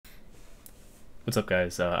What's up,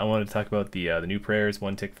 guys? I wanted to talk about the new prayers,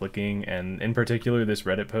 one tick flicking, and in particular this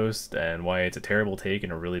Reddit post and why it's a terrible take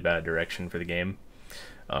and a really bad direction for the game.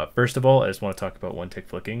 First of all, I just want to talk about one tick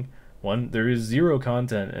flicking. One, there is zero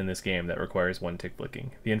content in this game that requires one tick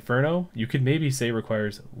flicking. The Inferno, you could maybe say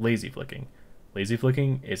requires lazy flicking. Lazy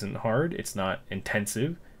flicking isn't hard, it's not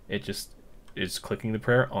intensive, it just is clicking the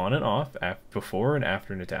prayer on and off before and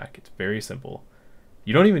after an attack. It's very simple.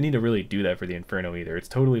 You don't even need to really do that for the Inferno either. It's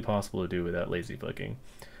totally possible to do without lazy flicking.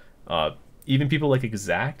 Even people like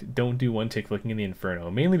Exact don't do one tick flicking in the Inferno,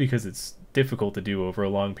 mainly because it's difficult to do over a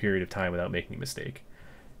long period of time without making a mistake.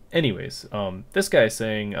 Anyways, this guy's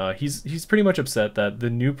saying he's pretty much upset that the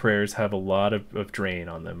new prayers have a lot of drain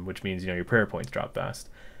on them, which means your prayer points drop fast.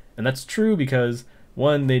 And that's true because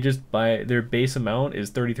one, they just buy their base amount is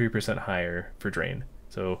 33% higher for drain.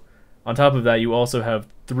 So on top of that, you also have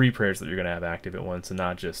 3 prayers that you're going to have active at once and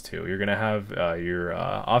not just 2. You're going to have your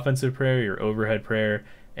offensive prayer, your overhead prayer,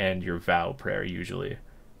 and your vow prayer usually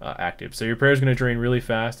active. So your prayer is going to drain really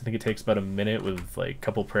fast. I think it takes about a minute with like a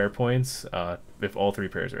couple prayer points if all 3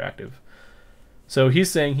 prayers are active. So he's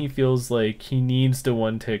saying he feels like he needs to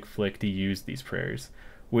one tick flick to use these prayers,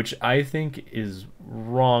 which I think is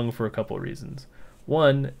wrong for a couple reasons.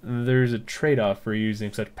 One, there's a trade-off for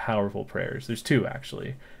using such powerful prayers. There's 2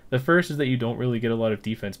 actually. The first is that you don't really get a lot of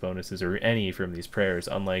defense bonuses or any from these prayers,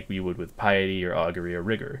 unlike we would with Piety or Augury or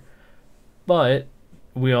Rigor. But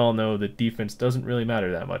we all know that defense doesn't really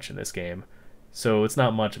matter that much in this game, so it's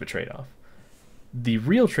not much of a trade-off. The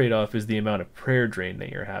real trade-off is the amount of prayer drain that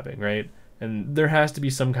you're having, right? And there has to be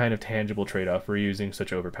some kind of tangible trade-off for using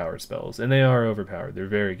such overpowered spells, and they are overpowered. They're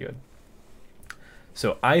very good.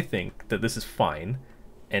 So I think that this is fine.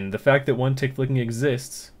 And the fact that one tick flicking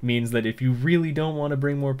exists means that if you really don't want to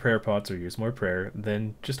bring more prayer pots or use more prayer,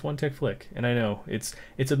 then just one tick flick. And I know it's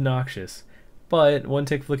obnoxious, but one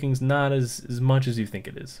tick flicking's not as much as you think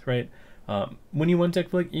it is, right? When you one tick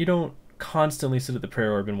flick, you don't constantly sit at the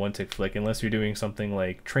prayer orb and one tick flick unless you're doing something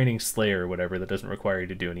like training Slayer or whatever that doesn't require you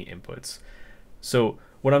to do any inputs. So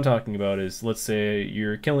what I'm talking about is, let's say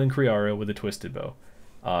you're killing Kriara with a twisted bow.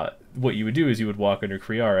 What you would do is you would walk under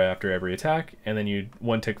Kriara after every attack, and then you'd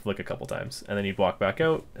one tick flick a couple times, and then you'd walk back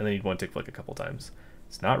out, and then you'd one tick flick a couple times.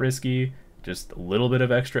 It's not risky, just a little bit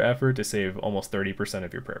of extra effort to save almost 30%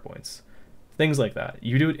 of your prayer points. Things like that.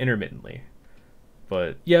 You do it intermittently.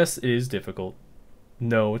 But yes, it is difficult.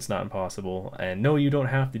 No, it's not impossible, and no, you don't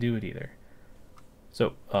have to do it either.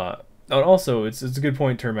 So, and also, it's a good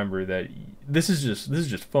point to remember that this is just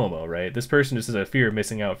FOMO, right? This person just has a fear of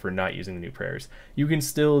missing out for not using the new prayers. You can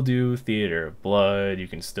still do Theater of Blood, you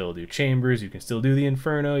can still do Chambers, you can still do the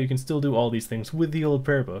Inferno, you can still do all these things with the old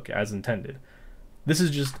prayer book as intended. This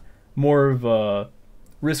is just more of a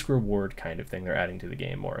risk-reward kind of thing they're adding to the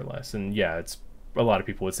game, more or less. And yeah, it's a lot of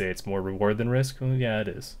people would say it's more reward than risk. Well, yeah, it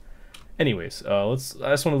is. Anyways, I just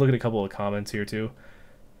want to look at a couple of comments here too.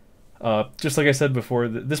 Just like I said before,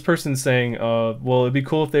 this person's saying, well, it'd be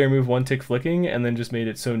cool if they remove one tick flicking and then just made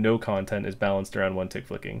it so no content is balanced around one tick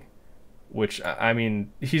flicking. Which, I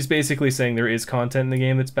mean, he's basically saying there is content in the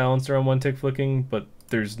game that's balanced around one tick flicking, but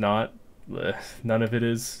there's not. None of it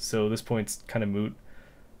is, so this point's kind of moot.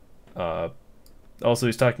 Also,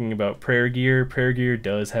 he's talking about prayer gear. Prayer gear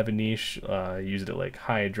does have a niche. Use it at like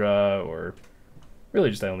Hydra, or really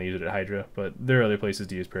just I only use it at Hydra, but there are other places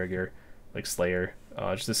to use prayer gear, like Slayer.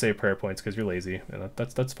 Just to save prayer points because you're lazy, and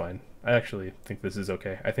that's fine. I actually think this is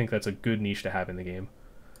okay. I think that's a good niche to have in the game.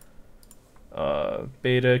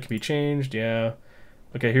 Beta can be changed, yeah.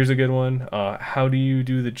 Okay, here's a good one. How do you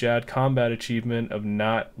do the Jad combat achievement of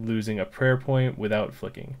not losing a prayer point without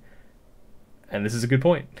flicking? And this is a good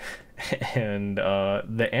point. And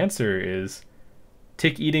the answer is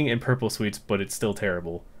tick eating and purple sweets, but it's still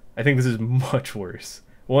terrible. I think this is much worse.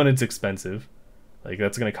 One, it's expensive. Like,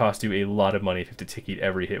 that's going to cost you a lot of money if you have to tick eat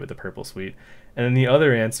every hit with the purple sweet. And then the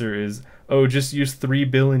other answer is, oh, just use 3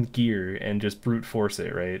 bill in gear and just brute force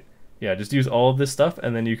it, right? Yeah, just use all of this stuff,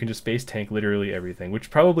 and then you can just base tank literally everything,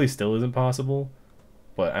 which probably still isn't possible.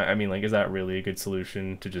 But, I mean, like, is that really a good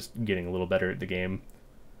solution to just getting a little better at the game?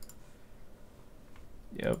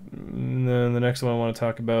 Yep. And then the next one I want to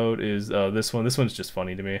talk about is this one. This one's just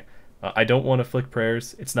funny to me. I don't want to flick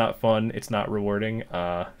prayers. It's not fun. It's not rewarding.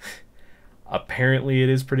 Apparently it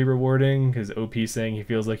is pretty rewarding because OP's saying he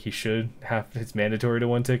feels like he should have, it's mandatory to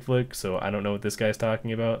one tick flick, so I don't know what this guy's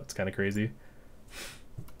talking about. It's kind of crazy.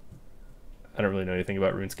 I don't really know anything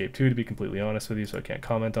about RuneScape 2 to be completely honest with you, so I can't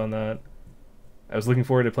comment on that. I was looking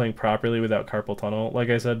forward to playing properly without Carpal Tunnel. Like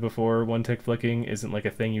I said before, one tick flicking isn't like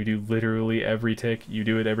a thing you do literally every tick. You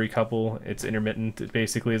do it every couple. It's intermittent. It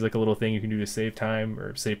basically is like a little thing you can do to save time,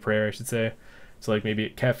 or save prayer I should say. So like maybe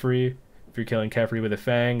at Kefri, If you're killing Kefri with a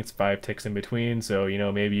Fang, it's 5 ticks in between, so, you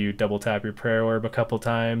know, maybe you double tap your prayer orb a couple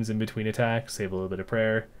times in between attacks, save a little bit of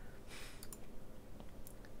prayer.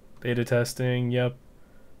 Beta testing, yep.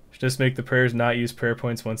 Just make the prayers not use prayer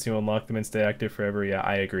points once you unlock them and stay active forever. Yeah,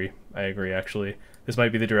 I agree. I agree, actually. This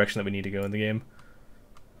might be the direction that we need to go in the game.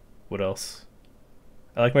 What else?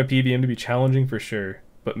 I like my PVM to be challenging for sure,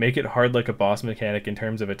 but make it hard like a boss mechanic in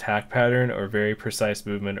terms of attack pattern or very precise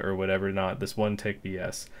movement or whatever, not this one tick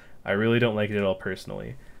BS. I really don't like it at all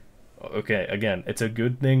personally. Okay, again, it's a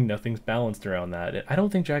good thing nothing's balanced around that. I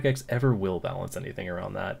don't think Jagex ever will balance anything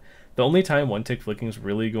around that. The only time one tick flicking is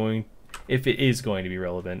really going, if it is going to be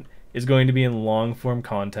relevant, is going to be in long form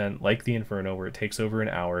content like the Inferno where it takes over an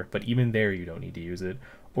hour, but even there you don't need to use it,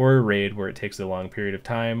 or a raid where it takes a long period of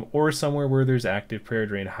time, or somewhere where there's active prayer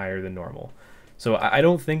drain higher than normal. So I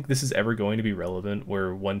don't think this is ever going to be relevant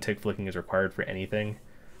where one tick flicking is required for anything.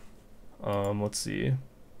 Let's see.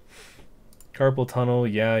 Carpal tunnel,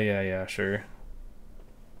 yeah, sure.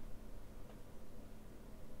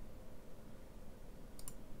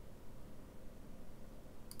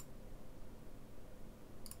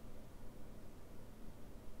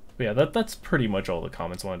 But yeah, that's pretty much all the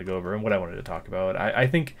comments I wanted to go over and what I wanted to talk about. I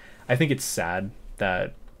think it's sad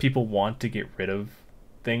that people want to get rid of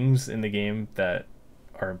things in the game that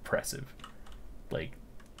are impressive. Like,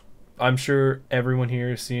 I'm sure everyone here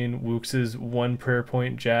has seen Woox's 1 prayer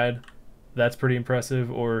point Jad. That's pretty impressive.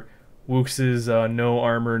 Or Woox's no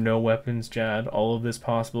armor, no weapons Jad. All of this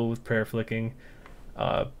possible with prayer flicking.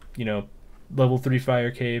 You know, level 3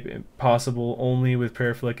 fire cape possible only with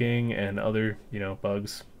prayer flicking and other, you know,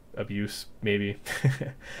 bugs, abuse maybe.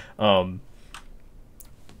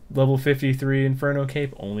 Level 53 Inferno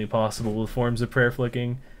cape only possible with forms of prayer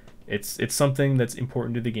flicking. It's something that's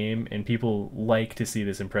important to the game, and people like to see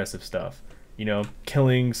this impressive stuff. You know,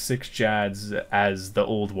 killing 6 Jads as the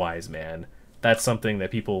old wise man. That's something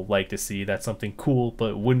that people like to see. That's something cool,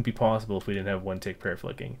 but it wouldn't be possible if we didn't have one tick prayer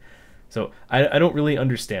flicking. So I don't really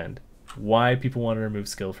understand why people want to remove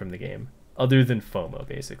skill from the game, other than FOMO,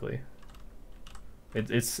 basically.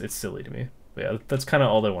 It's silly to me. But yeah, that's kind of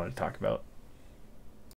all I wanted to talk about.